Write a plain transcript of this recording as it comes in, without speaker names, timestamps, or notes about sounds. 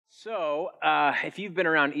If you've been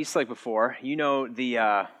around Eastlake before, you know the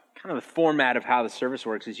kind of the format of how the service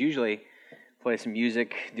works is usually play some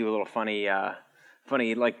music, do a little funny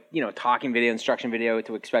talking video, instruction video, what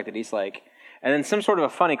to expect at Eastlake, and then some sort of a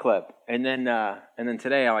funny clip, and then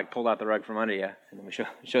today I pulled out the rug from under you, and then we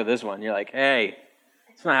show this one. You're like, hey,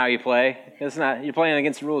 it's not how you play. It's not. You're playing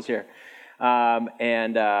against the rules here.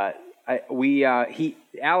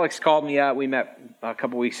 Alex called me up. We met a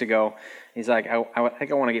couple weeks ago. He's like, I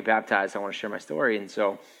think I want to get baptized. I want to share my story. And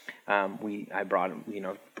so I brought him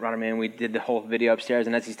in. We did the whole video upstairs.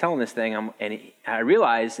 And as he's telling this thing, I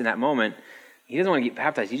realized in that moment, he doesn't want to get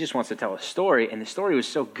baptized. He just wants to tell a story. And the story was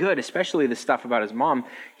so good, especially the stuff about his mom.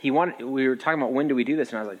 We were talking about when do we do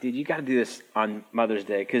this? And I was like, dude, you got to do this on Mother's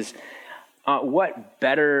Day. Because what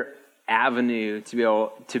better avenue to be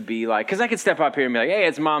able to be like, because I could step up here and be like, hey,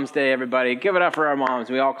 it's Mom's Day, everybody, give it up for our moms.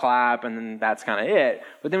 We all clap, and then that's kind of it.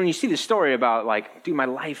 But then when you see the story about dude, my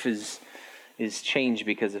life is changed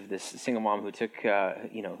because of this single mom who took,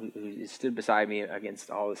 who stood beside me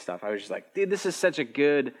against all this stuff. I was just like, dude, this is such a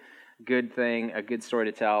good thing, a good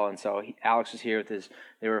story to tell. And so Alex was here with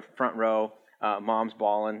they were front row, mom's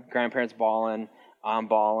bawling, grandparents bawling, I'm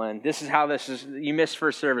balling. This is how you missed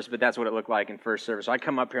first service, but that's what it looked like in first service. So I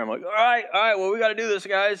come up here, I'm like, all right, well, we got to do this,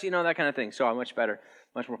 guys, that kind of thing. So I'm much better,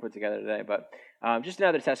 much more put together today. But just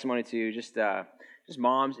another testimony to just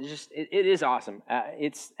moms. It is awesome.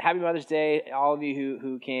 It's Happy Mother's Day, all of you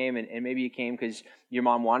who came, and maybe you came because your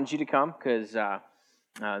mom wanted you to come, because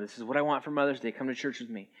this is what I want for Mother's Day. Come to church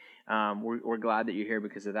with me. We're glad that you're here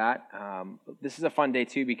because of that. This is a fun day,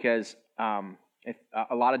 too, because if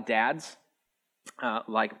a lot of dads,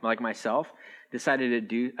 like myself, decided to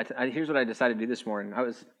do. Here's what I decided to do this morning.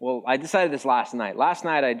 I decided this last night. Last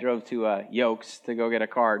night I drove to Yokes to go get a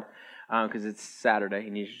card because it's Saturday,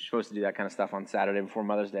 and you're supposed to do that kind of stuff on Saturday before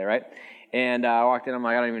Mother's Day, right? And I walked in. I'm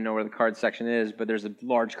like, I don't even know where the card section is, but there's a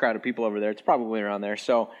large crowd of people over there. It's probably around there.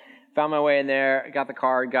 So found my way in there, got the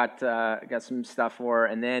card, got some stuff for her,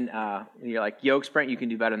 and then you're like, Yokes, Brent, you can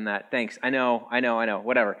do better than that. Thanks. I know.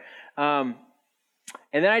 Whatever.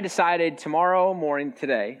 And then I decided tomorrow morning,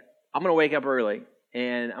 today, I'm going to wake up early,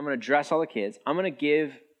 and I'm going to dress all the kids. I'm going to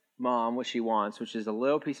give Mom what she wants, which is a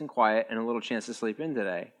little peace and quiet and a little chance to sleep in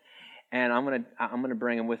today. And I'm going to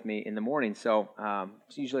bring them with me in the morning. So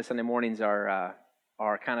usually Sunday mornings are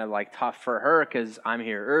kind of tough for her because I'm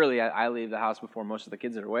here early. I leave the house before most of the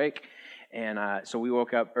kids are awake. And so we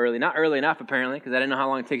woke up early. Not early enough, apparently, because I didn't know how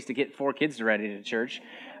long it takes to get 4 kids ready to church.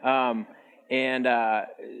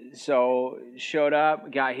 So showed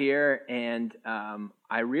up, got here, and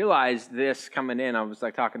I realized this coming in. I was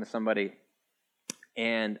talking to somebody,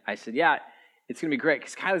 and I said, yeah, it's going to be great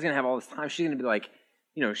because Kylie's going to have all this time. She's going to be like,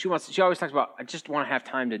 she always talks about, I just want to have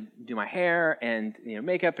time to do my hair and,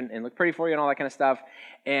 makeup and look pretty for you and all that kind of stuff.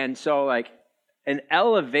 And so an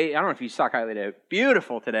elevate, I don't know if you saw Kylie today,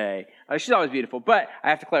 beautiful today. She's always beautiful, but I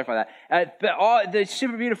have to clarify that. They're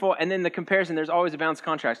super beautiful, and then the comparison, there's always a balanced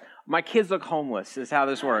contrast. My kids look homeless, is how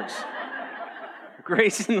this works.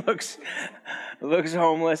 Grayson looks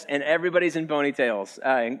homeless, and everybody's in ponytails,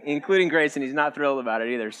 including Grayson. He's not thrilled about it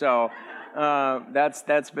either. So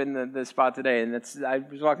that's been the spot today, and I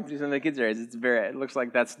was walking through some of the kids' areas. It looks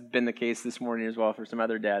like that's been the case this morning as well for some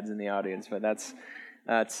other dads in the audience, but that's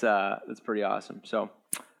pretty awesome. So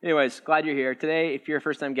anyways, glad you're here. Today, if you're a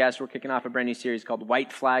first-time guest, we're kicking off a brand new series called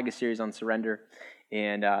White Flag, a series on surrender.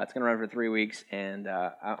 And it's going to run for 3 weeks, and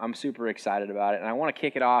I'm super excited about it. And I want to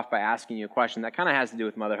kick it off by asking you a question that kind of has to do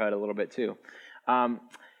with motherhood a little bit too.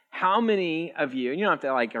 How many of you, and you don't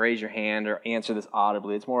have to raise your hand or answer this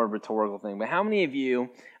audibly, it's more of a rhetorical thing, but how many of you,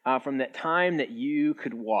 from that time that you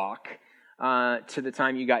could walk to the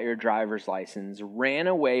time you got your driver's license, ran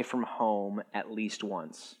away from home at least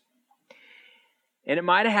once? And it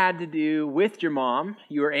might have had to do with your mom.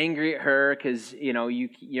 You were angry at her because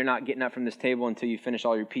you're not getting up from this table until you finish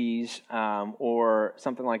all your peas, or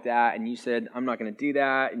something like that. And you said, I'm not going to do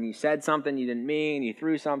that. And you said something you didn't mean. You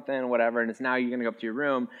threw something, whatever. And it's now you're going to go up to your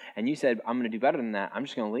room. And you said, I'm going to do better than that. I'm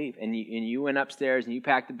just going to leave. And you went upstairs and you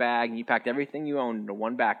packed a bag and you packed everything you owned into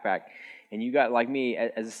one backpack. And you got, like me,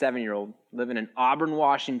 as a 7-year-old, living in Auburn,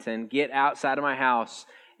 Washington, get outside of my house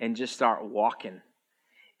and just start walking.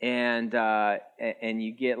 And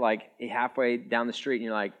you get halfway down the street, and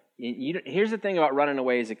you're like, here's the thing about running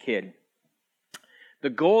away as a kid. The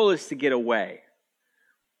goal is to get away.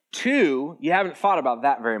 2, you haven't thought about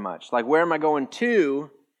that very much. Where am I going to?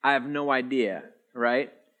 I have no idea,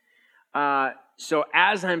 right? So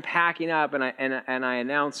as I'm packing up and I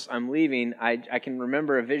announce I'm leaving, I can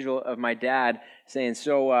remember a visual of my dad saying,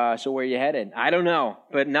 so where are you headed? I don't know,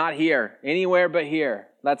 but not here. Anywhere but here.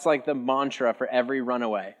 That's the mantra for every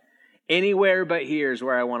runaway. Anywhere but here is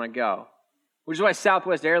where I want to go. Which is why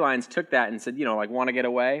Southwest Airlines took that and said, want to get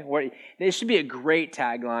away? This should be a great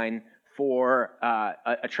tagline for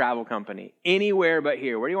a travel company. Anywhere but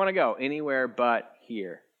here. Where do you want to go? Anywhere but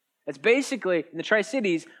here. It's basically, in the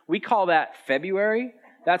Tri-Cities, we call that February.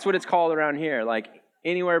 That's what it's called around here. Like,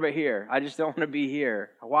 anywhere but here. I just don't want to be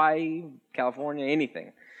here. Hawaii, California,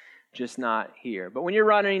 anything. Just not here. But when you're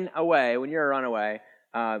running away, when you're a runaway,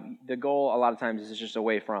 the goal a lot of times is just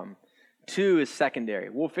away from. 2 is secondary.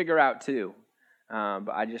 We'll figure out 2.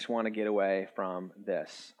 But I just want to get away from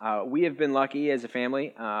this. We have been lucky as a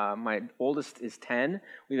family. My oldest is 10.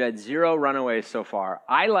 We've had 0 runaways so far.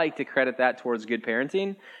 I like to credit that towards good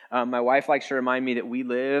parenting. My wife likes to remind me that we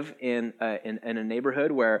live in a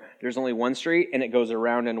neighborhood where there's only one street and it goes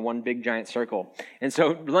around in one big giant circle. And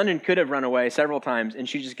so London could have run away several times, and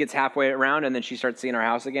she just gets halfway around and then she starts seeing our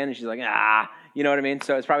house again and she's like, you know what I mean?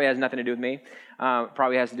 So it probably has nothing to do with me.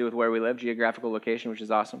 Probably has to do with where we live, geographical location, which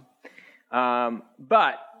is awesome.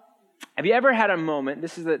 But have you ever had a moment,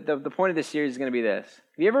 this is the point of this series is going to be this.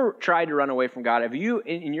 Have you ever tried to run away from God? Have you,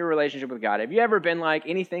 in your relationship with God, have you ever been like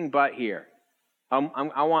anything but here?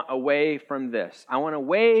 I want away from this. I want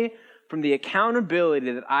away from the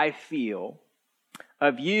accountability that I feel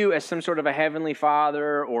of you as some sort of a heavenly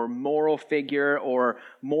father or moral figure or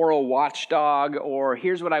moral watchdog, or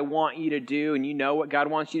here's what I want you to do and you know what God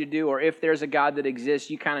wants you to do, or if there's a God that exists,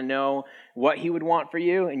 you kind of know what he would want for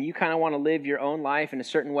you and you kind of want to live your own life in a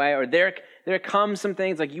certain way, or there comes some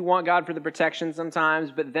things like you want God for the protection sometimes,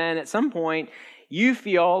 but then at some point you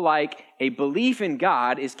feel like a belief in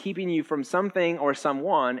God is keeping you from something or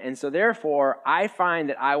someone, and so therefore I find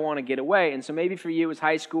that I want to get away. And so maybe for you it was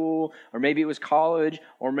high school, or maybe it was college,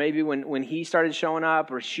 or maybe when he started showing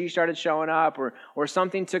up, or she started showing up, or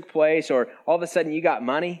something took place, or all of a sudden you got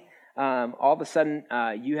money. All of a sudden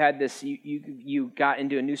you had this, you got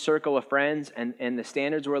into a new circle of friends, and the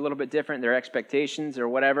standards were a little bit different, their expectations or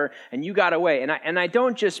whatever, and you got away. And I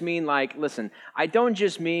don't just mean like, listen, I don't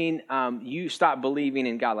just mean you stopped believing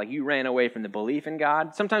in God, like you ran away from the belief in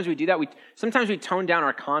God. Sometimes we do that. Sometimes we tone down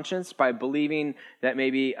our conscience by believing that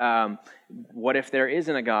maybe what if there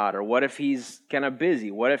isn't a God, or what if he's kind of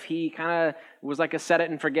busy? What if he kind of was like a set it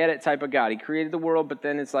and forget it type of God? He created the world, but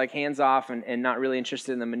then it's like hands off and not really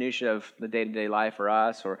interested in the minutia of the day-to-day life for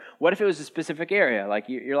us. Or what if it was a specific area? Like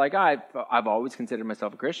you're like, I've always considered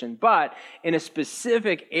myself a Christian, but in a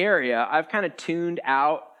specific area, I've kind of tuned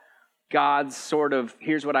out God's sort of,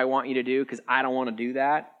 here's what I want you to do, because I don't want to do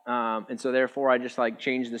that. And so therefore I just like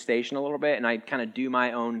change the station a little bit and I kind of do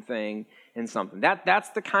my own thing in something. That's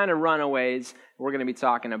the kind of runaways we're going to be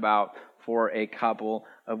talking about for a couple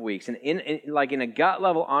of weeks. And in a gut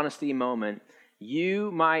level honesty moment, you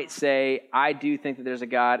might say, I do think that there's a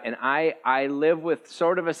God, and I live with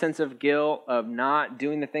sort of a sense of guilt of not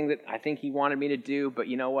doing the thing that I think he wanted me to do, but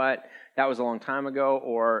you know what? That was a long time ago,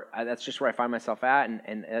 or that's just where I find myself at,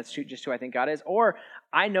 and that's just who I think God is. Or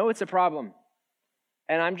I know it's a problem,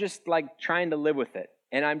 and I'm just like trying to live with it,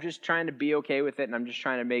 and I'm just trying to be okay with it, and I'm just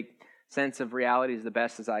trying to make sense of reality as the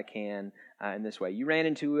best as I can in this way. You ran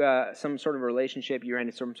into some sort of relationship, you ran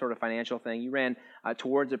into some sort of financial thing, you ran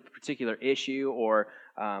towards a particular issue, or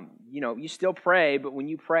you still pray, but when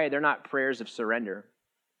you pray, they're not prayers of surrender.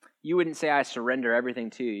 You wouldn't say, I surrender everything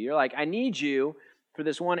to you. You're like, I need you for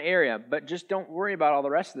this one area, but just don't worry about all the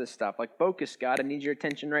rest of this stuff. Like, focus, God, I need your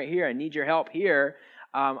attention right here. I need your help here.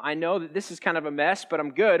 I know that this is kind of a mess, but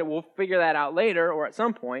I'm good. We'll figure that out later or at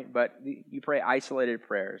some point, but you pray isolated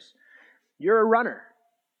prayers. You're a runner.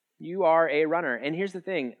 You are a runner. And here's the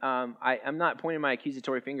thing. I'm not pointing my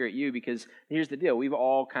accusatory finger at you, because here's the deal. We've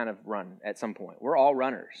all kind of run at some point. We're all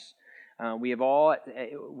runners. We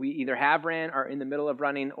either have ran, or in the middle of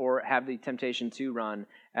running, or have the temptation to run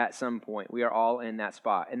at some point. We are all in that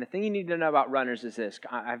spot. And the thing you need to know about runners is this.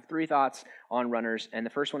 I have 3 thoughts on runners, and the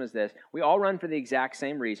first one is this. We all run for the exact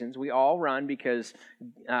same reasons. We all run because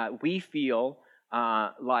we feel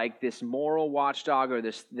like this moral watchdog, or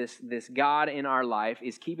this God in our life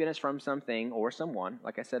is keeping us from something or someone,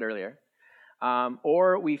 like I said earlier.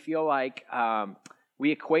 Or we feel like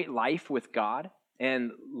we equate life with God,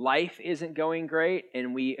 and life isn't going great,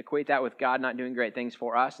 and we equate that with God not doing great things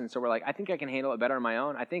for us. And so we're like, I think I can handle it better on my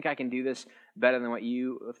own. I think I can do this better than what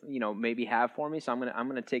you maybe have for me. So I'm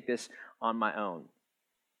gonna take this on my own.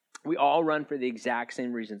 We all run for the exact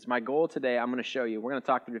same reasons. My goal today, I'm going to show you. We're going to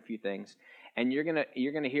talk through a few things, and you're going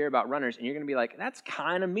to hear about runners, and you're going to be like, that's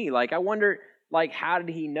kind of me. Like, I wonder, like, how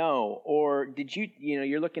did he know? Or did you,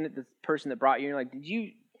 you're looking at the person that brought you, and you're like, did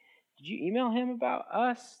you email him about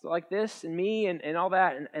us like this and me and all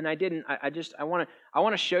that? And I didn't. I I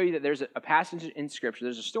want to show you that there's a passage in Scripture,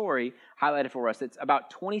 there's a story highlighted for us that's about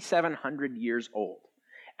 2,700 years old.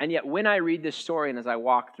 And yet when I read this story and as I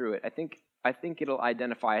walk through it, I think it'll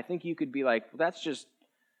identify. I think you could be like, well,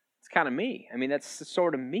 it's kind of me. I mean, that's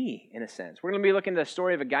sort of me in a sense. We're going to be looking at the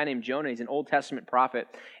story of a guy named Jonah. He's an Old Testament prophet.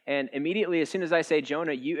 And immediately, as soon as I say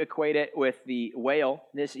Jonah, you equate it with the whale.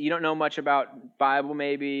 You don't know much about Bible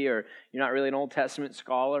maybe, or you're not really an Old Testament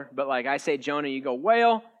scholar. But like I say Jonah, you go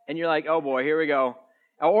whale, and you're like, oh boy, here we go.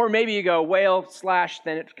 Or maybe you go whale /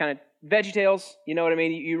 then it's kind of VeggieTales. You know what I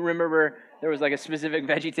mean? You remember there was like a specific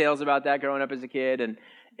VeggieTales about that growing up as a kid. And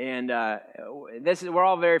we're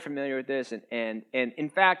all very familiar with this, and in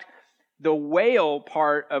fact, the whale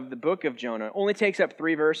part of the book of Jonah only takes up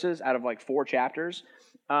 3 verses out of like 4 chapters,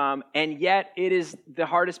 and yet it is the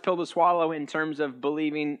hardest pill to swallow in terms of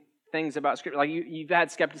believing things about Scripture. Like you've had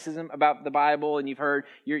skepticism about the Bible, and you've heard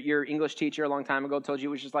your English teacher a long time ago told you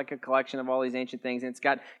it was just like a collection of all these ancient things, and it's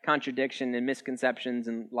got contradiction and misconceptions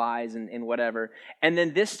and lies and whatever. And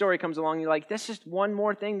then this story comes along, and you're like, that's just one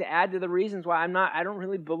more thing to add to the reasons why I don't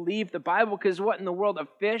really believe the Bible, because what in the world? A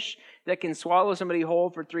fish that can swallow somebody whole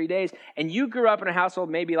for 3 days? And you grew up in a household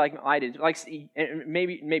maybe like I did, like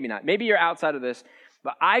maybe not. Maybe you're outside of this,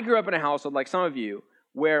 but I grew up in a household like some of you,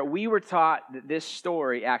 where we were taught that this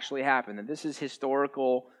story actually happened, that this is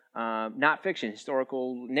historical, not fiction,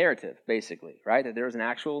 historical narrative, basically, right? That there was an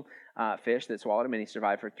actual fish that swallowed him and he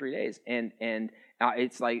survived for 3 days. And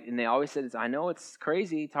it's like, and they always said, I know it's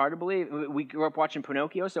crazy, it's hard to believe. We grew up watching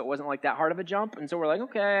Pinocchio, so it wasn't like that hard of a jump. And so we're like,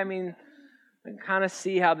 okay, I mean, I can kind of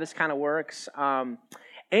see how this kind of works. And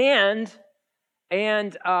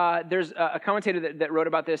there's a commentator that wrote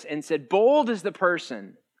about this and said, bold is the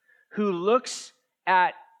person who looks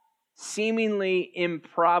at seemingly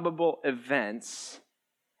improbable events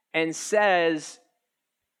and says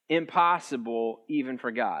impossible even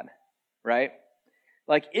for God, right?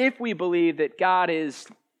 Like if we believe that God is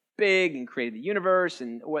big and created the universe,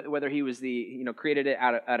 and whether he was created it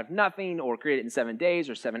out of nothing, or created it in 7 days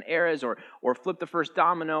or 7 eras, or flipped the first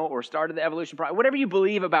domino, or started the evolution process, whatever you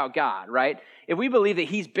believe about God, right? If we believe that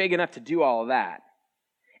he's big enough to do all of that,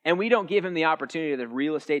 and we don't give him the opportunity, the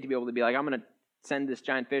real estate to be able to be like, I'm going to send this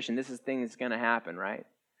giant fish and this is the thing that's going to happen, right?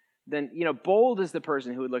 Then, bold is the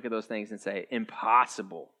person who would look at those things and say,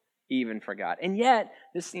 impossible even for God. And yet,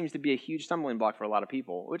 this seems to be a huge stumbling block for a lot of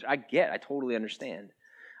people, which I totally understand.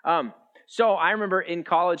 So I remember in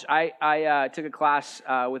college, I took a class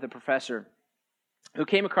with a professor who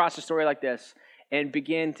came across a story like this and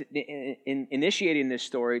began to, in initiating this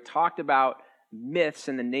story, talked about myths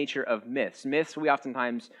and the nature of myths. Myths we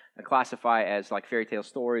oftentimes classify as like fairy tale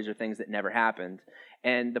stories or things that never happened.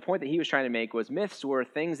 And the point that he was trying to make was myths were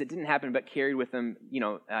things that didn't happen but carried with them,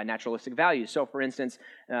 naturalistic values. So, for instance,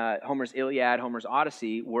 Homer's Iliad, Homer's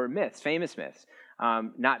Odyssey were myths, famous myths.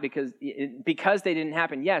 Not because they didn't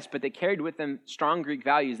happen, yes, but they carried with them strong Greek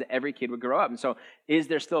values that every kid would grow up. And so is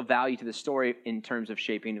there still value to the story in terms of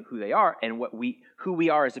shaping who they are and who we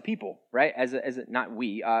are as a people, right? Not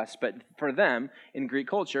we, us, but for them in Greek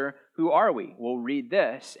culture, who are we? We'll read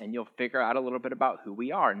this and you'll figure out a little bit about who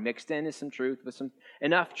we are. And mixed in is some truth with some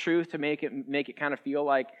enough truth to make it kind of feel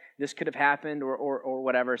like this could have happened or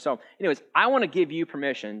whatever. So anyways, I want to give you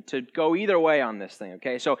permission to go either way on this thing,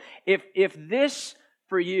 okay? So if this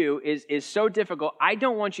for you is so difficult, I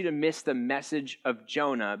don't want you to miss the message of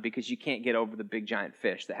Jonah because you can't get over the big giant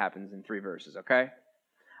fish that happens in 3 verses, okay?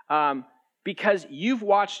 Because you've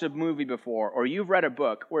watched a movie before or you've read a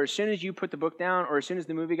book where as soon as you put the book down or as soon as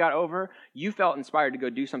the movie got over, you felt inspired to go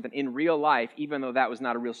do something in real life even though that was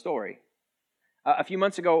not a real story. A few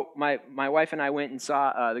months ago, my wife and I went and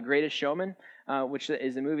saw The Greatest Showman, which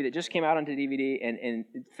is a movie that just came out onto DVD, and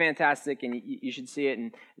it's fantastic, and you should see it.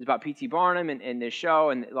 And it's about P.T. Barnum and this show,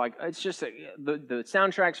 and like it's just the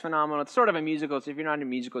soundtrack's phenomenal. It's sort of a musical, so if you're not into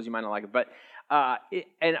musicals, you might not like it. But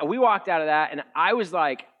and we walked out of that, and I was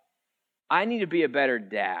like, I need to be a better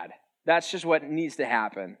dad. That's just what needs to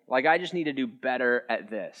happen. Like I just need to do better at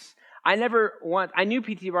this. I knew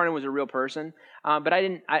P.T. Barnum was a real person, but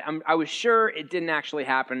I was sure it didn't actually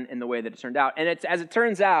happen in the way that it turned out. And as it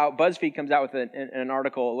turns out, BuzzFeed comes out with an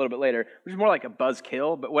article a little bit later, which is more like a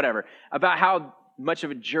buzzkill, but whatever, about how much of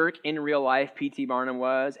a jerk in real life P.T. Barnum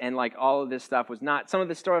was, and like all of this stuff was not, some of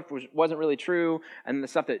the stuff wasn't really true, and the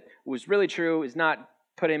stuff that was really true is not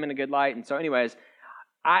put him in a good light. And so anyways,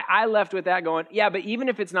 I left with that going, yeah, but even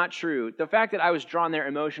if it's not true, the fact that I was drawn there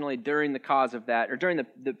emotionally during the cause of that, or during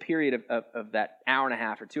the period of that hour and a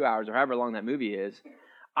half or 2 hours or however long that movie is,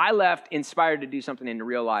 I left inspired to do something in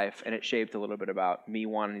real life, and it shaped a little bit about me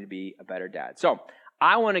wanting to be a better dad. So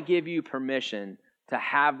I want to give you permission to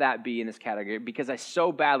have that be in this category because I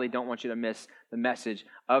so badly don't want you to miss the message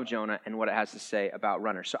of Jonah and what it has to say about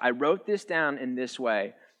runners. So I wrote this down in this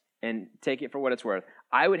way, and take it for what it's worth.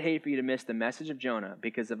 I would hate for you to miss the message of Jonah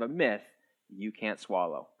because of a myth you can't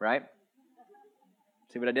swallow, right?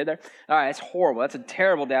 See what I did there? All right, that's horrible. That's a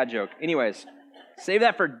terrible dad joke. Anyways, save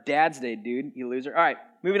that for Dad's Day, dude, you loser. All right,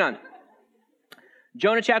 moving on.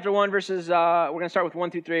 Jonah chapter 1 verses, we're going to start with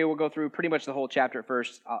 1 through 3. We'll go through pretty much the whole chapter at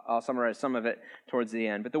first. I'll summarize some of it towards the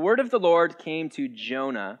end. But the word of the Lord came to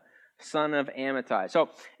Jonah, son of Amittai. So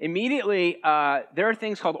immediately, there are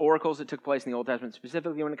things called oracles that took place in the Old Testament,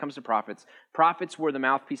 specifically when it comes to prophets. Prophets were the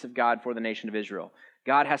mouthpiece of God for the nation of Israel.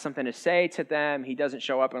 God has something to say to them. He doesn't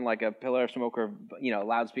show up in like a pillar of smoke or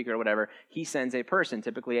loudspeaker or whatever. He sends a person,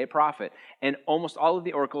 typically a prophet. And almost all of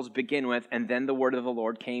the oracles begin with, and then the word of the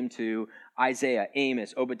Lord came to Isaiah,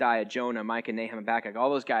 Amos, Obadiah, Jonah, Micah, Nahum, Habakkuk, all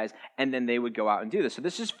those guys, and then they would go out and do this. So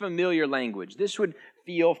this is familiar language. This would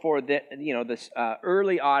feel for this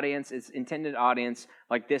early audience, its intended audience,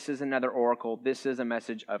 like this is another oracle. This is a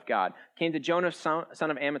message of God. Came to Jonah, son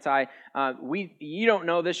of Amittai. You don't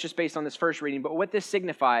know this just based on this first reading, but what this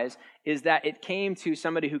signifies is that it came to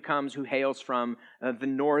somebody who hails from the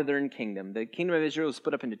northern kingdom. The kingdom of Israel was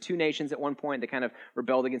split up into two nations at one point. They kind of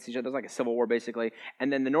rebelled against each other. It was like a civil war, basically.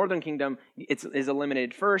 And then the northern kingdom is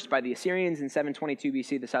eliminated first by the Assyrians in 722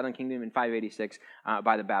 BC, the southern kingdom in 586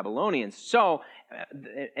 by the Babylonians. So,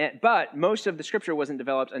 but most of the scripture wasn't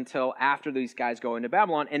developed until after these guys go into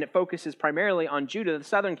Babylon, and it focuses primarily on Judah, the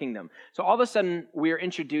southern kingdom. So all of a sudden, we're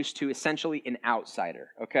introduced to essentially an outsider,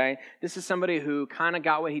 okay? This is somebody who kind of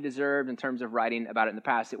got what he deserved in terms of writing about it in the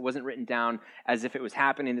past. It wasn't written down as if it was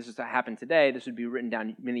happening. This was to happen today. This would be written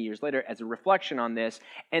down many years later as a reflection on this,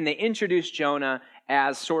 and they introduced Jonah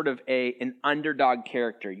as sort of an underdog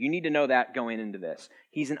character. You need to know that going into this.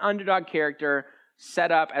 He's an underdog character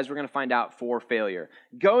set up, as we're going to find out, for failure.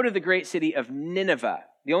 Go to the great city of Nineveh.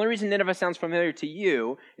 The only reason Nineveh sounds familiar to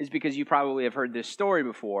you is because you probably have heard this story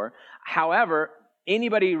before. However,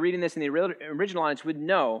 anybody reading this in the original audience would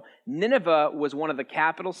know Nineveh was one of the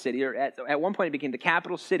capital city, or at one point it became the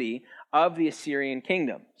capital city of the Assyrian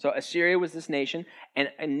kingdom. So Assyria was this nation, and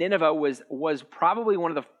Nineveh was probably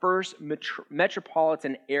one of the first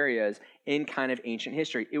metropolitan areas in kind of ancient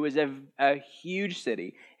history. It was a huge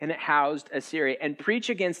city, and it housed Assyria. And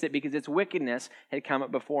preach against it because its wickedness had come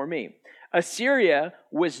up before me. Assyria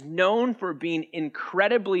was known for being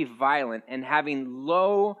incredibly violent and having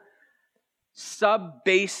low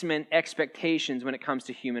sub-basement expectations when it comes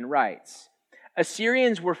to human rights.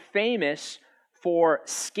 Assyrians were famous for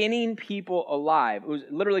skinning people alive. It was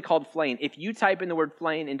literally called flaying. If you type in the word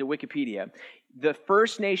flaying into Wikipedia, the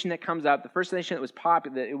first nation that comes up, the first nation that was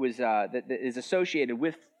popular, that is associated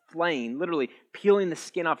with flaying, literally peeling the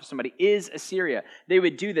skin off of somebody, is Assyria. They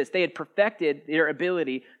would do this. They had perfected their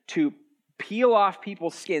ability to peel off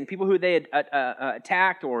people's skin, people who they had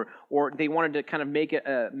attacked or they wanted to kind of make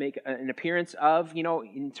an appearance of,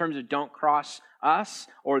 in terms of don't cross us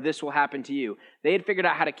or this will happen to you. They had figured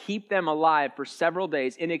out how to keep them alive for several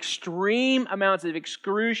days in extreme amounts of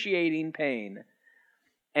excruciating pain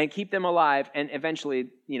and keep them alive, and eventually,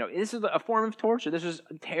 this is a form of torture. This is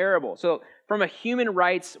terrible. So from a human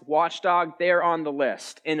rights watchdog, they're on the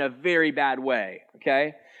list in a very bad way,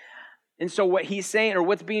 okay? And so what he's saying, or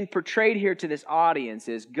what's being portrayed here to this audience,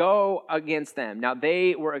 is go against them. Now,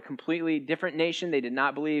 they were a completely different nation. They did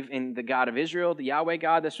not believe in the God of Israel, the Yahweh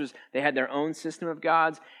God. They had their own system of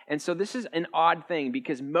gods. And so this is an odd thing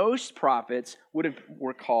because most prophets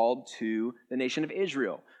were called to the nation of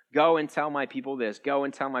Israel. Go and tell my people this. Go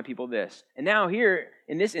and tell my people this. And now here,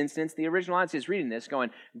 in this instance, the original audience is reading this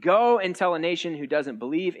going, go and tell a nation who doesn't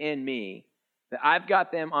believe in me that I've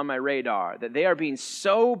got them on my radar, that they are being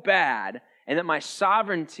so bad, and that my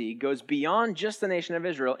sovereignty goes beyond just the nation of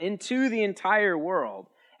Israel into the entire world,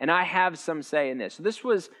 and I have some say in this. So this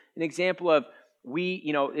was an example of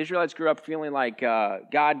Israelites grew up feeling like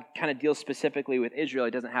God kind of deals specifically with Israel.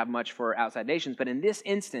 He doesn't have much for outside nations, but in this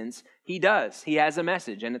instance, he does. He has a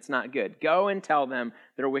message, and it's not good. Go and tell them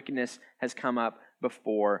their wickedness has come up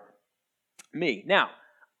before me. Now,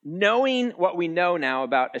 knowing what we know now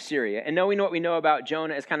about Assyria, and knowing what we know about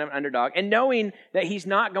Jonah as kind of an underdog, and knowing that he's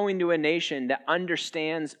not going to a nation that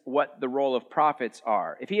understands what the role of prophets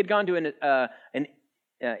are. If he had gone to an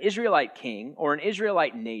Israelite king or an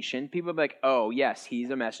Israelite nation, people would be like, oh, yes, he's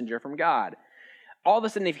a messenger from God. All of a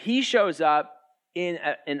sudden, if he shows up in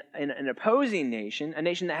an opposing nation, a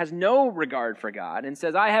nation that has no regard for God, and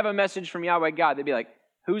says, I have a message from Yahweh God, they'd be like,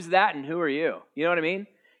 who's that and who are you? You know what I mean?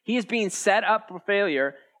 He is being set up for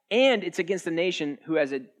failure, and it's against a nation who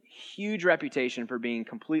has a huge reputation for being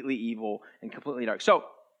completely evil and completely dark. So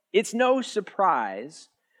It's no surprise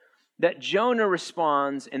that Jonah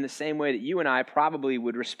responds in the same way that you and I probably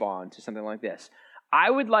would respond to something like this. I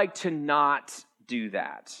would like to not do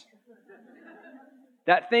that.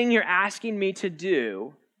 That thing you're asking me to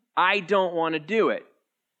do, I don't want to do it.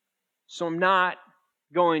 So I'm not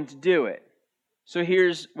going to do it. So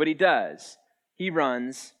here's what he does. He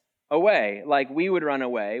runs away, like we would run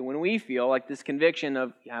away when we feel like this conviction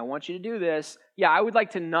of, yeah, I want you to do this. Yeah, I would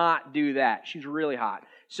like to not do that. She's really hot.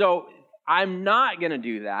 So I'm not going to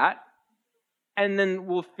do that. And then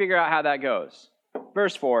we'll figure out how that goes.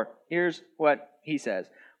 Verse 4, here's what he says.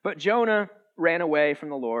 But Jonah ran away from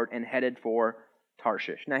the Lord and headed for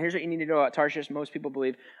Tarshish. Now, here's what you need to know about Tarshish. Most people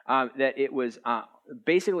believe that it was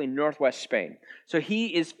basically northwest Spain. So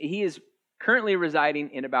he is currently residing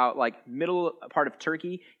in about like middle part of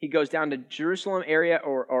Turkey. He goes down to Jerusalem area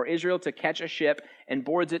or Israel to catch a ship and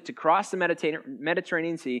boards it to cross the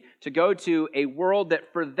Mediterranean Sea to go to a world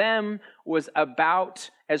that for them was about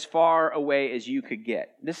as far away as you could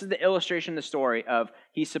get. This is the illustration of the story of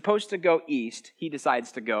he's supposed to go east. He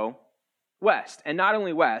decides to go west. And not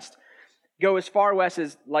only west, go as far west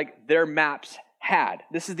as like their maps had.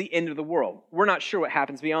 This is the end of the world. We're not sure what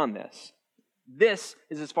happens beyond this. This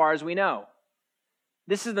is as far as we know.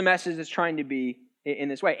 This is the message that's trying to be in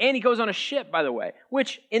this way. And he goes on a ship, by the way,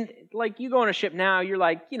 which, like you go on a ship now, you're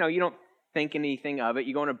like, you don't think anything of it.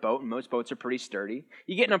 You go on a boat, and most boats are pretty sturdy.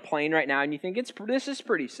 You get in a plane right now, and you think, this is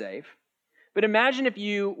pretty safe. But imagine if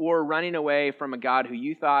you were running away from a God who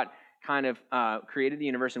you thought kind of created the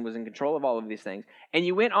universe and was in control of all of these things, and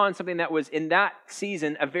you went on something that was, in that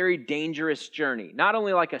season, a very dangerous journey. Not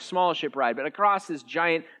only like a small ship ride, but across this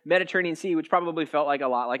giant Mediterranean Sea, which probably felt like a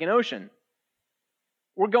lot like an ocean.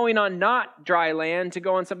 We're going on not dry land to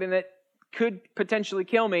go on something that could potentially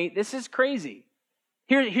kill me. This is crazy.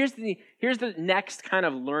 Here's the next kind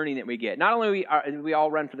of learning that we get. Not only we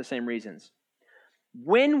all run for the same reasons.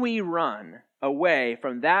 When we run away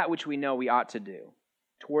from that which we know we ought to do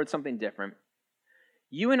towards something different,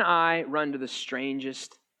 you and I run to the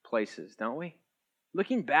strangest places, don't we?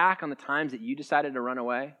 Looking back on the times that you decided to run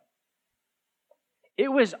away, it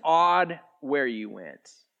was odd where you went.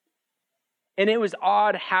 And it was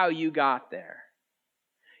odd how you got there.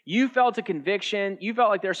 You felt a conviction. You felt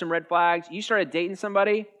like there were some red flags. You started dating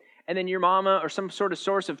somebody, and then your mama or some sort of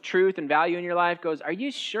source of truth and value in your life goes, "Are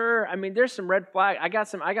you sure? I mean, there's some red flag. I got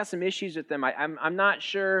some issues with them. I'm not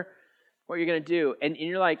sure what you're going to do." And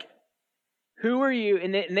you're like, "Who are you?"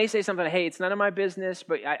 And they say something, "Hey, it's none of my business,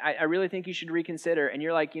 but I really think you should reconsider." And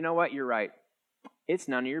you're like, "You know what? You're right. It's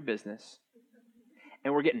none of your business.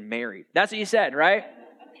 And we're getting married." That's what you said, right?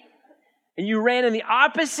 And you ran in the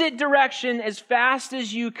opposite direction as fast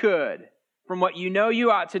as you could from what you know you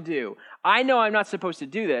ought to do. I know I'm not supposed to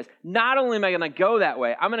do this. Not only am I going to go that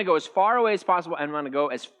way, I'm going to go as far away as possible, and I'm going to go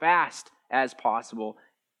as fast as possible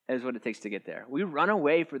as what it takes to get there. We run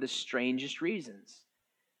away for the strangest reasons,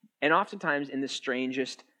 and oftentimes in the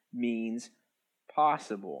strangest means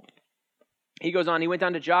possible. He goes on, he went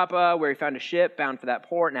down to Joppa, where he found a ship bound for that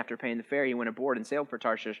port, and after paying the fare, he went aboard and sailed for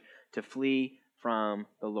Tarshish to flee from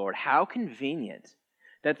the Lord. How convenient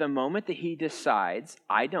that the moment that he decides,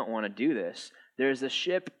 I don't want to do this, there's a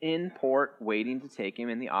ship in port waiting to take him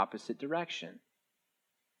in the opposite direction.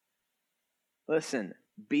 Listen,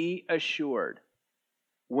 be assured,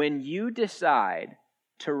 when you decide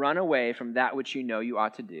to run away from that which you know you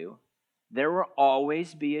ought to do, there will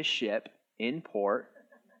always be a ship in port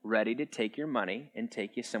ready to take your money and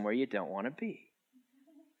take you somewhere you don't want to be.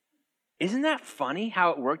 Isn't that funny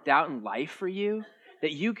how it worked out in life for you?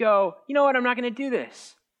 That you go, you know what, I'm not going to do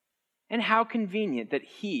this. And how convenient that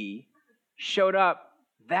he showed up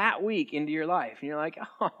that week into your life. And you're like,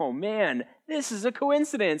 oh man, this is a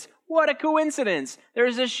coincidence. What a coincidence.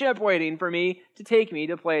 There's a ship waiting for me to take me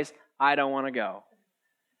to a place I don't want to go.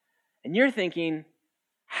 And you're thinking,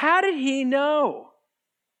 how did he know?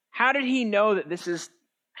 How did he know that this is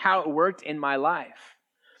how it worked in my life?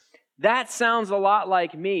 That sounds a lot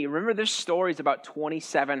like me. Remember, this story is about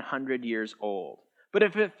 2,700 years old. But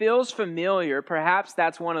if it feels familiar, perhaps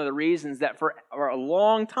that's one of the reasons that for a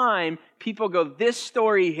long time, people go, this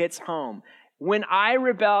story hits home. When I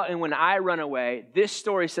rebel and when I run away, this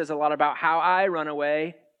story says a lot about how I run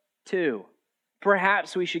away too.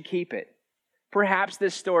 Perhaps we should keep it. Perhaps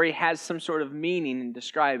this story has some sort of meaning in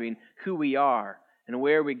describing who we are and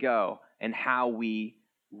where we go and how we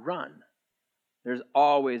run. There's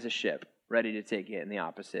always a ship ready to take it in the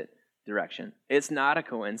opposite direction. It's not a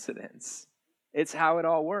coincidence. It's how it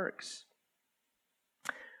all works.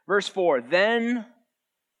 Verse 4, then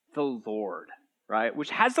the Lord, right? Which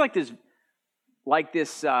has like this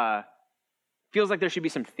feels like there should be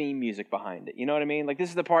some theme music behind it. You know what I mean? Like, this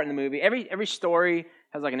is the part in the movie. Every story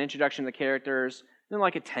has like an introduction to the characters, then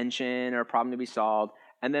like a tension or a problem to be solved,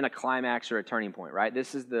 and then a climax or a turning point, right?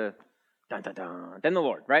 This is the dun dun dun. Then the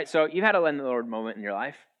Lord, right? So you've had a then the Lord moment in your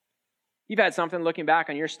life. You've had something looking back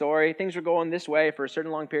on your story. Things were going this way for a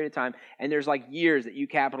certain long period of time, and there's like years that you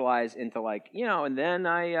capitalize into like, and then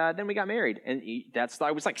then we got married, and it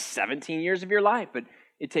was like 17 years of your life, but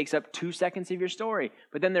it takes up 2 seconds of your story.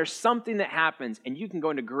 But then there's something that happens, and you can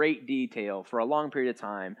go into great detail for a long period of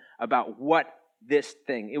time about what this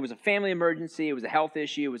thing. It was a family emergency. It was a health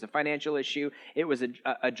issue. It was a financial issue. It was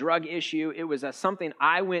a drug issue. It was something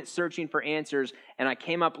I went searching for answers, and I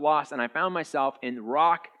came up lost, and I found myself in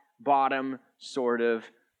rock bottom sort of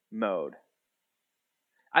mode.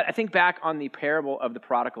 I think back on the parable of the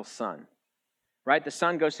prodigal son, right? The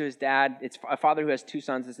son goes to his dad. It's a father who has 2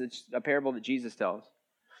 sons. It's a parable that Jesus tells.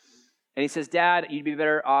 And he says, Dad, you'd be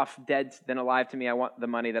better off dead than alive to me. I want the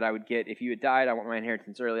money that I would get. If you had died, I want my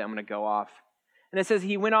inheritance early. I'm going to go off. And it says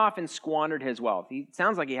he went off and squandered his wealth. He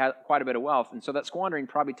sounds like he had quite a bit of wealth, and so that squandering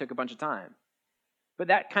probably took a bunch of time. But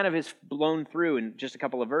that kind of is blown through in just a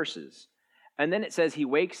couple of verses. And then it says he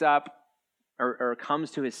wakes up or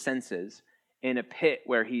comes to his senses in a pit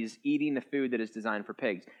where he's eating the food that is designed for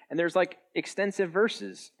pigs. And there's like extensive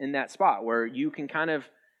verses in that spot where you can kind of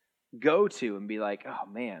go to and be like,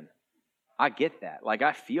 oh man, I get that. Like,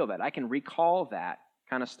 I feel that. I can recall that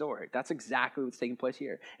kind of story. That's exactly what's taking place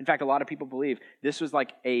here. In fact, a lot of people believe this was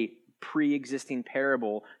like a pre-existing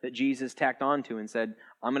parable that Jesus tacked onto and said,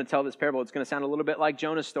 I'm going to tell this parable. It's going to sound a little bit like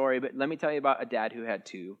Jonah's story, but let me tell you about a dad who had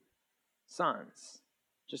 2 sons.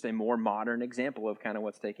 Just a more modern example of kind of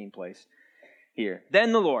what's taking place here.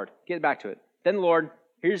 Then the Lord, get back to it. Then the Lord,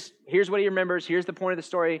 here's what he remembers. Here's the point of the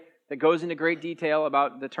story that goes into great detail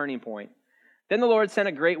about the turning point. Then the Lord sent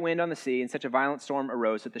a great wind on the sea, and such a violent storm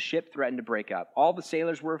arose that the ship threatened to break up. All the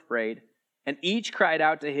sailors were afraid, and each cried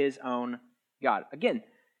out to his own God. Again,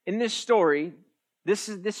 in this story, this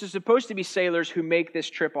is supposed to be sailors who make this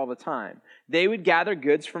trip all the time. They would gather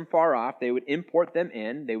goods from far off. They would import them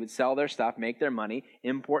in. They would sell their stuff, make their money,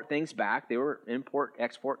 import things back. They were import,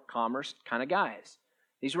 export, commerce kind of guys.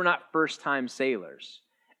 These were not first-time sailors.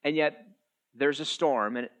 And yet, there's a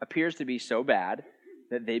storm, and it appears to be so bad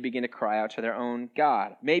that they begin to cry out to their own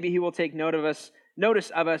God. Maybe he will take notice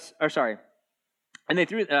of us. And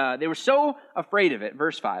they were so afraid of it,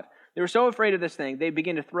 verse 5. They were so afraid of this thing, they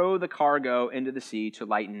began to throw the cargo into the sea to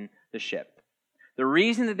lighten the ship. The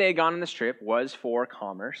reason that they had gone on this trip was for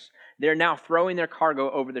commerce. They're now throwing their cargo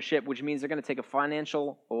over the ship, which means they're going to take a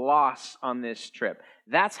financial loss on this trip.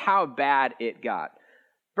 That's how bad it got.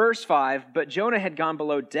 Verse 5, but Jonah had gone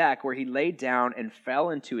below deck where he laid down and fell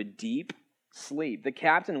into a deep sleep. The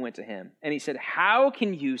captain went to him and he said, how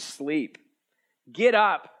can you sleep? Get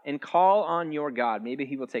up and call on your God. Maybe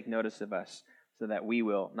he will take notice of us so that we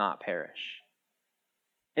will not perish.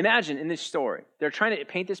 Imagine in this story, they're trying to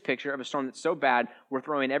paint this picture of a storm that's so bad, we're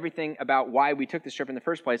throwing everything about why we took this trip in the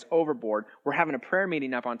first place overboard. We're having a prayer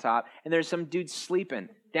meeting up on top, and there's some dude sleeping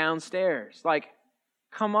downstairs. Like,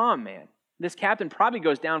 come on, man. This captain probably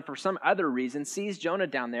goes down for some other reason, sees Jonah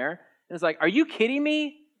down there, and is like, are you kidding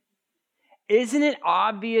me? Isn't it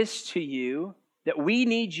obvious to you that we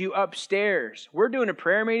need you upstairs? We're doing a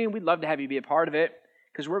prayer meeting. We'd love to have you be a part of it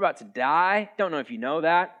because we're about to die. Don't know if you know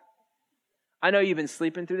that. I know you've been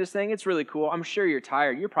sleeping through this thing. It's really cool. I'm sure you're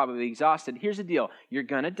tired. You're probably exhausted. Here's the deal. You're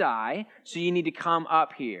going to die, so you need to come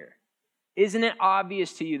up here. Isn't it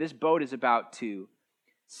obvious to you this boat is about to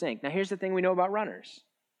sink? Now, here's the thing we know about runners.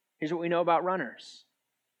 Here's what we know about runners.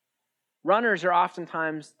 Runners are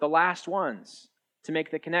oftentimes the last ones to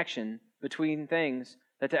make the connection between things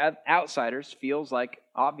that to outsiders feels like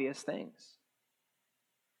obvious things.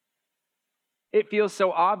 It feels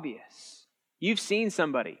so obvious. You've seen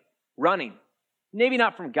somebody running, maybe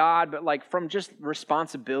not from God, but like from just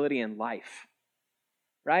responsibility in life,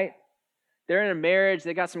 right? They're in a marriage,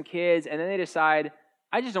 they got some kids, and then they decide,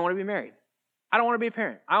 I just don't want to be married. I don't want to be a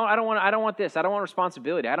parent. I don't want this. I don't want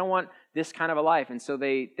responsibility. I don't want this kind of a life. And so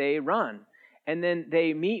they run. And then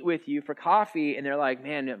they meet with you for coffee, and they're like,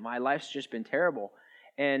 man, my life's just been terrible.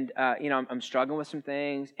 And, I'm struggling with some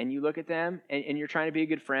things. And you look at them, and you're trying to be a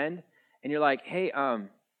good friend. And you're like, hey,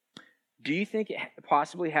 do you think it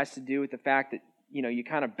possibly has to do with the fact that, you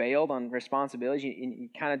kind of bailed on responsibilities, you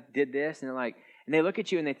kind of did this? And they're like, and they look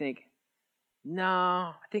at you and they think, no,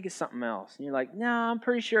 I think it's something else. And you're like, no, I'm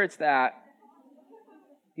pretty sure it's that.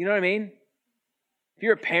 You know what I mean? If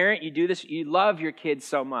you're a parent, you do this, you love your kids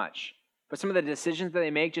so much. But some of the decisions that they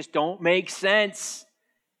make just don't make sense.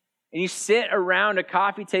 And you sit around a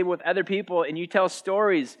coffee table with other people and you tell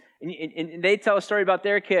stories And they tell a story about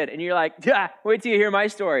their kid, and you're like, yeah, wait till you hear my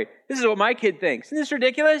story. This is what my kid thinks. Isn't this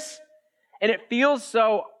ridiculous? And it feels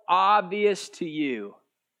so obvious to you,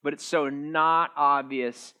 but it's so not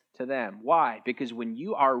obvious to them. Why? Because when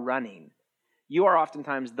you are running, you are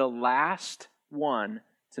oftentimes the last one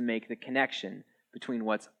to make the connection between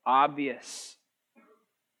what's obvious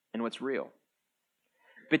and what's real.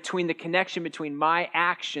 Between the connection between my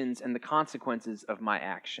actions and the consequences of my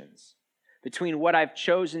actions. Between what I've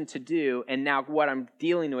chosen to do and now what I'm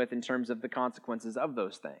dealing with in terms of the consequences of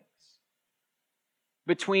those things.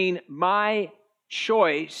 Between my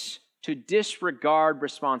choice to disregard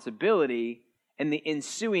responsibility and the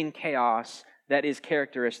ensuing chaos that is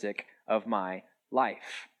characteristic of my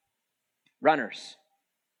life. Runners,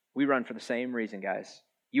 we run for the same reason, guys.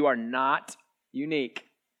 You are not unique,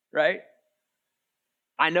 right?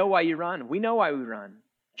 I know why you run. We know why we run.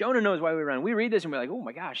 Jonah knows why we run. We read this and we're like, oh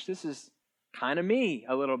my gosh, this is kind of me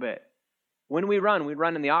a little bit. When we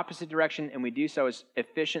run in the opposite direction, and we do so as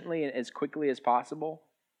efficiently and as quickly as possible,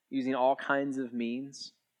 using all kinds of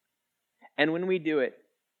means. And when we do it,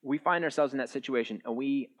 we find ourselves in that situation and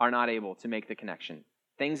we are not able to make the connection.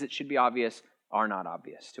 Things that should be obvious are not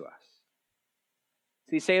obvious to us.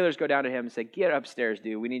 So these sailors go down to him and say, get upstairs,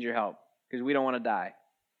 dude. We need your help because we don't want to die.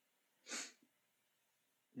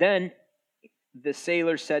 Then the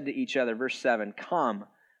sailors said to each other, verse 7, come,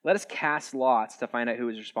 let us cast lots to find out who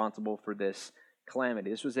is responsible for this calamity.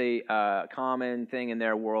 This was a common thing in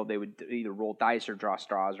their world. They would either roll dice or draw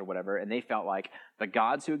straws or whatever, and they felt like the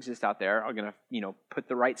gods who exist out there are going to, put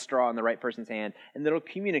the right straw in the right person's hand, and that'll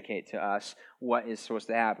communicate to us what is supposed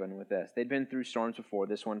to happen with this. They'd been through storms before.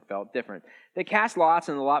 This one felt different. They cast lots,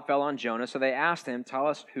 and the lot fell on Jonah, so they asked him, tell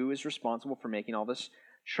us who is responsible for making all this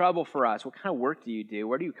trouble for us. What kind of work do you do?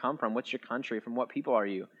 Where do you come from? What's your country? From what people are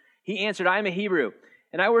you? He answered, I am a Hebrew,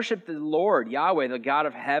 and I worship the Lord, Yahweh, the God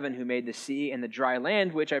of heaven, who made the sea and the dry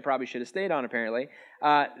land, which I probably should have stayed on, apparently.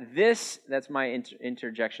 That's my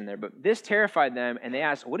interjection there, but this terrified them, and they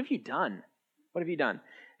asked, what have you done? What have you done?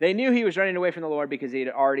 They knew he was running away from the Lord because he had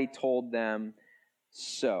already told them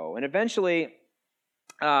so. And eventually,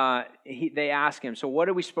 they ask him, so what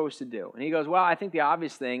are we supposed to do? And he goes, well, I think the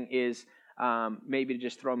obvious thing is maybe to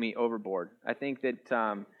just throw me overboard. I think that,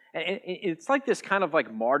 and it's like this kind of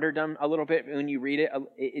like martyrdom a little bit when you read it.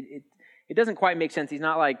 It doesn't quite make sense. He's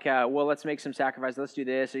not like, well, let's make some sacrifice. Let's do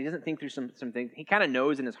this. So he doesn't think through some things. He kind of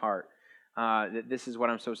knows in his heart that this is what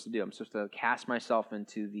I'm supposed to do. I'm supposed to cast myself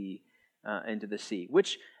into the sea,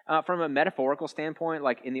 which from a metaphorical standpoint,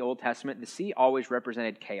 like in the Old Testament, the sea always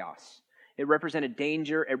represented chaos. It represented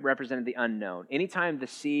danger. It represented the unknown. Anytime the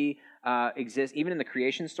sea exists, even in the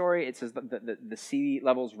creation story, it says the sea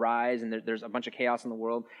levels rise and there's a bunch of chaos in the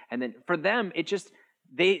world. And then for them, it just,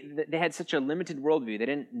 they had such a limited worldview. They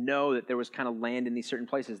didn't know that there was kind of land in these certain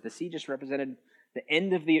places. The sea just represented the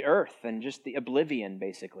end of the earth and just the oblivion,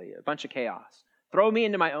 basically, a bunch of chaos. Throw me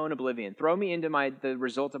into my own oblivion. Throw me into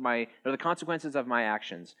the consequences of my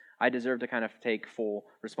actions. I deserve to kind of take full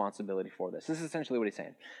responsibility for this. This is essentially what he's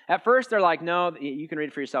saying. At first, they're like, no, you can read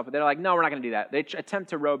it for yourself. But they're like, no, we're not going to do that. They attempt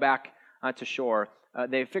to row back to shore.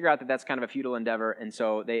 They figure out that that's kind of a futile endeavor. And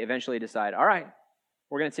so they eventually decide, all right,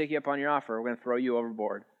 we're going to take you up on your offer. We're going to throw you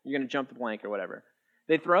overboard. You're going to jump the plank or whatever.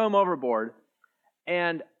 They throw him overboard.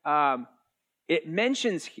 And it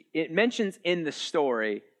mentions in the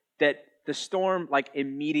story that the storm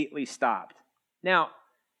immediately stopped. Now,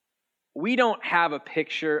 we don't have a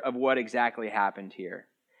picture of what exactly happened here.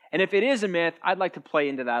 And if it is a myth, I'd like to play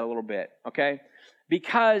into that a little bit, okay?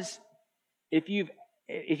 Because if you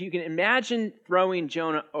can imagine throwing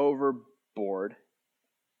Jonah overboard,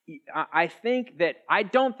 I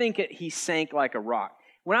don't think he sank like a rock.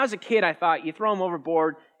 When I was a kid, I thought you throw him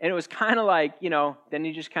overboard, and it was kind of like, then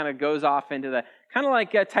he just kind of goes off into the, kind of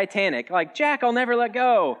like Titanic, like, Jack, I'll never let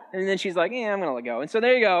go. And then she's like, I'm going to let go. And so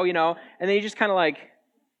there you go, and then he just kind of like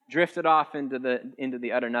drifted off into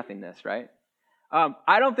the utter nothingness, right?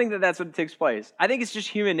 I don't think that that's what takes place. I think it's just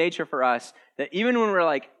human nature for us that even when we're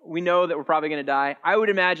like, we know that we're probably going to die, I would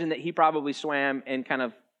imagine that he probably swam and kind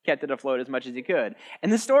of kept it afloat as much as he could.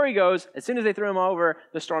 And the story goes, as soon as they threw him over,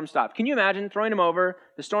 the storm stopped. Can you imagine throwing him over,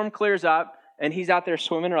 the storm clears up, and he's out there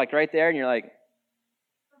swimming like right there, and you're like,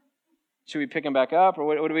 should we pick him back up, or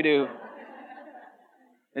what do we do?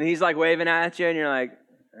 And he's like waving at you, and you're like,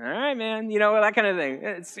 all right, man, that kind of thing.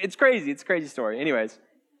 It's crazy. It's a crazy story. Anyways.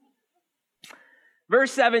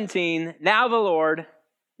 Verse 17, now the Lord.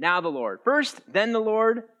 First, then the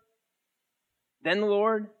Lord.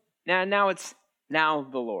 Now it's now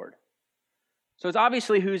the Lord. So it's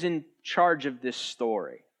obviously who's in charge of this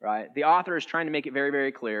story, right? The author is trying to make it very,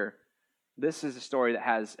 very clear. This is a story that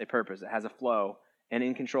has a purpose, it has a flow, and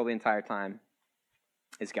in control the entire time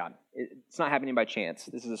is God. It's not happening by chance.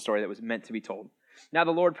 This is a story that was meant to be told. Now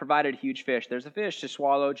the Lord provided a huge fish. There's a fish to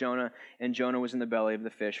swallow Jonah, and Jonah was in the belly of the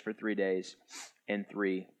fish for 3 days and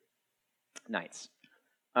 3 nights.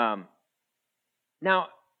 Now,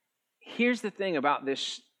 here's the thing about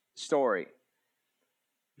this story.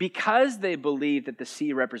 Because they believed that the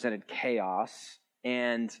sea represented chaos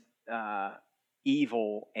and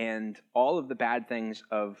evil and all of the bad things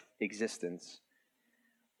of existence,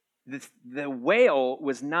 the whale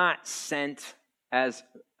was not sent as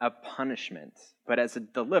a punishment, but as a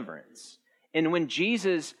deliverance. And when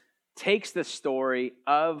Jesus takes the story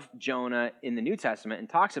of Jonah in the New Testament and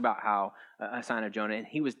talks about how a sign of Jonah, and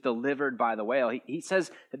he was delivered by the whale, he says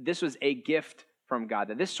that this was a gift from God,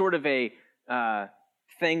 that this sort of a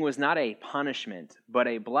thing was not a punishment, but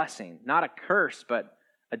a blessing, not a curse, but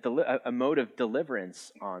a mode of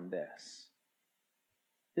deliverance on this.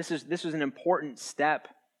 This was an important step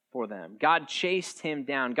for them. God chased him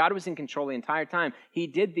down. God was in control the entire time. He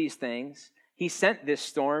did these things. He sent this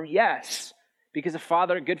storm, yes, because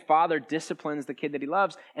a good father disciplines the kid that he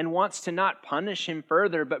loves and wants to not punish him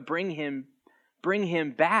further, but bring him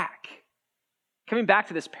back. Coming back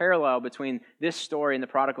to this parallel between this story and the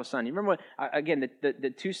prodigal son. You remember what, again, the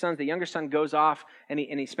 2 sons, the younger son goes off and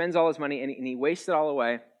he spends all his money and he wastes it all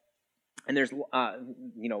away. And there's,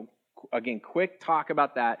 again, quick talk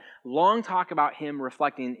about that. Long talk about him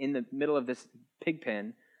reflecting in the middle of this pig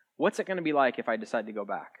pen. What's it going to be like if I decide to go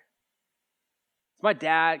back? It's my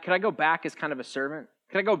dad. Could I go back as kind of a servant?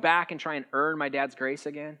 Could I go back and try and earn my dad's grace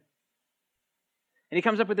again? And he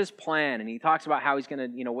comes up with this plan, and he talks about how he's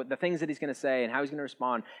going to, what the things that he's going to say and how he's going to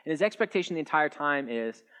respond. And his expectation the entire time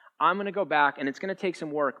is, I'm going to go back, and it's going to take some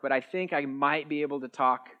work, but I think I might be able to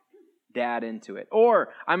talk Dad into it.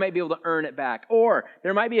 Or I might be able to earn it back. Or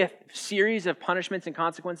there might be a series of punishments and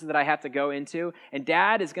consequences that I have to go into, and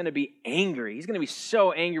Dad is going to be angry. He's going to be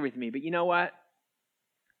so angry with me. But you know what?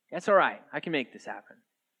 That's all right. I can make this happen.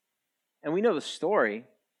 And we know the story.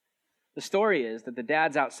 The story is that the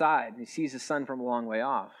dad's outside, and he sees his son from a long way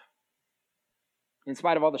off. In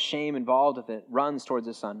spite of all the shame involved with it, runs towards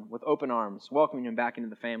his son with open arms, welcoming him back into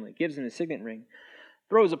the family, gives him his signet ring,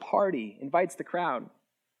 throws a party, invites the crowd,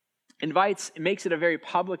 makes it a very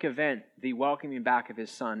public event, the welcoming back of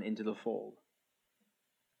his son into the fold.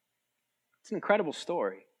 It's an incredible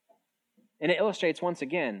story. And it illustrates once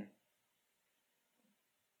again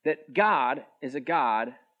that God is a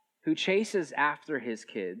God who chases after his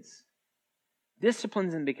kids,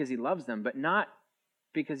 disciplines them because he loves them, but not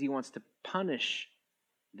because he wants to punish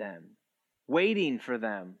them, waiting for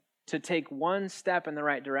them to take one step in the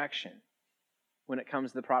right direction when it comes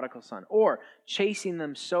to the prodigal son, or chasing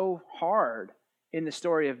them so hard in the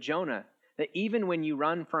story of Jonah that even when you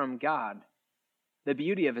run from God, the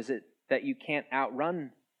beauty of it is that you can't outrun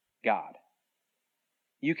God.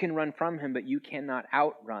 You can run from him, but you cannot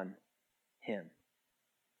outrun him.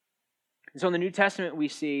 And so in the New Testament, we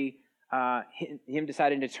see him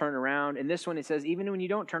deciding to turn around. In this one, it says, even when you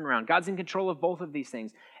don't turn around, God's in control of both of these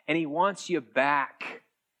things. And he wants you back.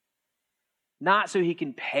 Not so he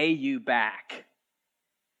can pay you back,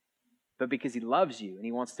 but because he loves you and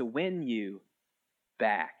he wants to win you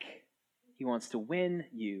back. He wants to win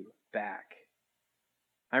you back.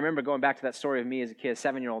 I remember going back to that story of me as a kid,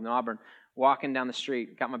 7-year-old in Auburn, walking down the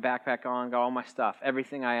street, got my backpack on, got all my stuff,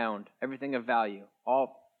 everything I owned, everything of value,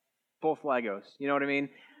 both Legos, you know what I mean?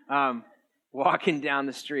 Walking down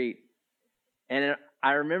the street. And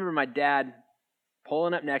I remember my dad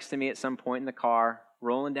pulling up next to me at some point in the car,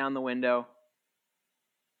 rolling down the window,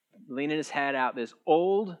 leaning his head out, this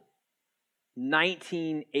old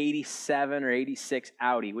 1987 or 86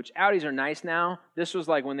 Audi, which Audis are nice now. This was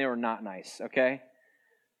like when they were not nice, okay?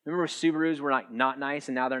 Remember Subarus were like not nice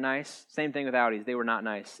and now they're nice? Same thing with Audis. They were not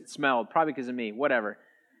nice. It smelled, probably because of me, whatever.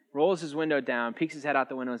 Rolls his window down, peeks his head out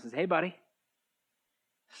the window and says, hey, buddy.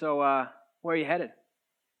 So, where are you headed?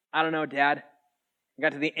 I don't know, Dad. I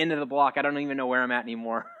got to the end of the block. I don't even know where I'm at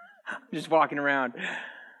anymore. I'm just walking around.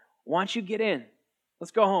 Why don't you get in?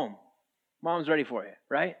 Let's go home. Mom's ready for you,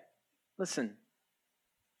 right? Listen.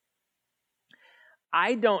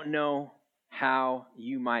 I don't know how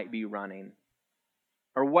you might be running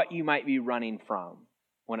or what you might be running from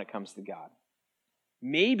when it comes to God.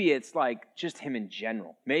 Maybe it's like just him in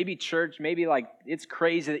general. Maybe church, maybe like it's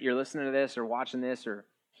crazy that you're listening to this or watching this or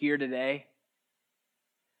here today.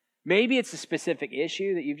 Maybe it's a specific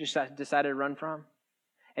issue that you've just decided to run from.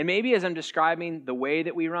 And maybe as I'm describing the way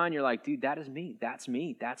that we run, you're like, dude, that is me. That's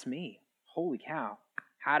me. That's me. Holy cow.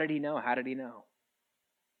 How did he know? How did he know?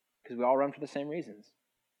 Because we all run for the same reasons.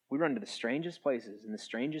 We run to the strangest places and the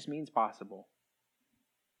strangest means possible.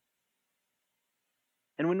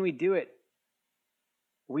 And when we do it,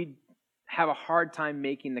 we have a hard time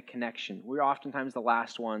making the connection. We're oftentimes the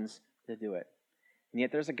last ones to do it. And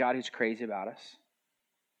yet there's a God who's crazy about us.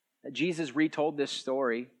 Jesus retold this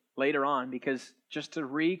story later on because just to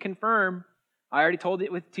reconfirm, I already told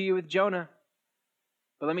it to you with Jonah.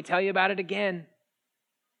 But let me tell you about it again.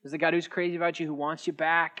 There's a God who's crazy about you, who wants you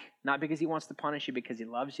back, not because he wants to punish you, because he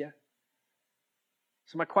loves you.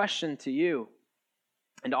 So my question to you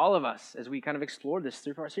and to all of us as we kind of explore this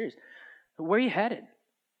three-part series, where are you headed?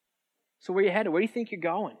 So where are you headed? Where do you think you're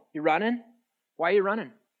going? You running? Why are you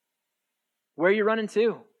running? Where are you running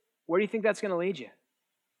to? Where do you think that's going to lead you?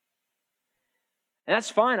 And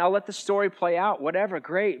that's fine. I'll let the story play out. Whatever,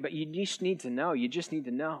 great. But you just need to know. You just need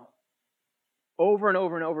to know. Over and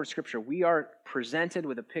over and over in Scripture, we are presented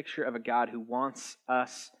with a picture of a God who wants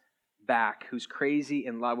us back, who's crazy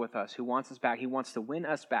in love with us, who wants us back. He wants to win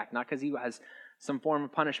us back, not because he has some form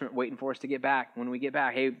of punishment waiting for us to get back. When we get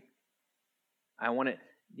back, hey, I want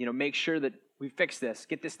to make sure that we fix this,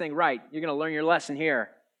 get this thing right. You're going to learn your lesson here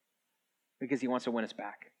because he wants to win us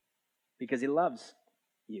back, because he loves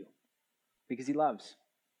you, because he loves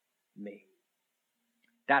me.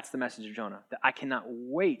 That's the message of Jonah that I cannot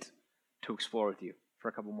wait to explore with you for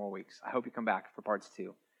a couple more weeks. I hope you come back for parts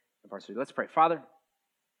 2 and parts 3. Let's pray. Father,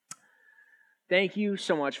 thank you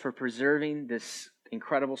so much for preserving this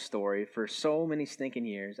incredible story for so many stinking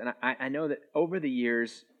years. And I know that over the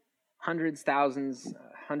years, hundreds of thousands,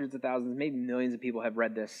 maybe millions of people have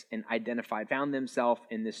read this and found themselves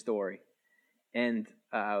in this story. And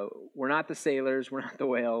we're not the sailors, we're not the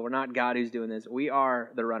whale, we're not God who's doing this. We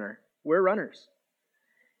are the runner. We're runners.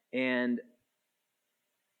 And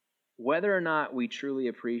whether or not we truly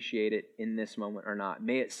appreciate it in this moment or not,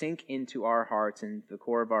 may it sink into our hearts and the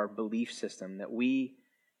core of our belief system that we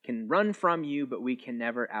can run from you, but we can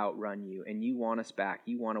never outrun you. And you want us back.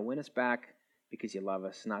 You want to win us back because you love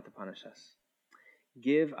us, not to punish us.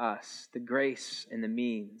 Give us the grace and the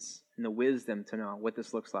means and the wisdom to know what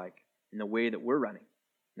this looks like in the way that we're running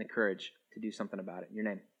and the courage to do something about it. In your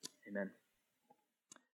name, amen.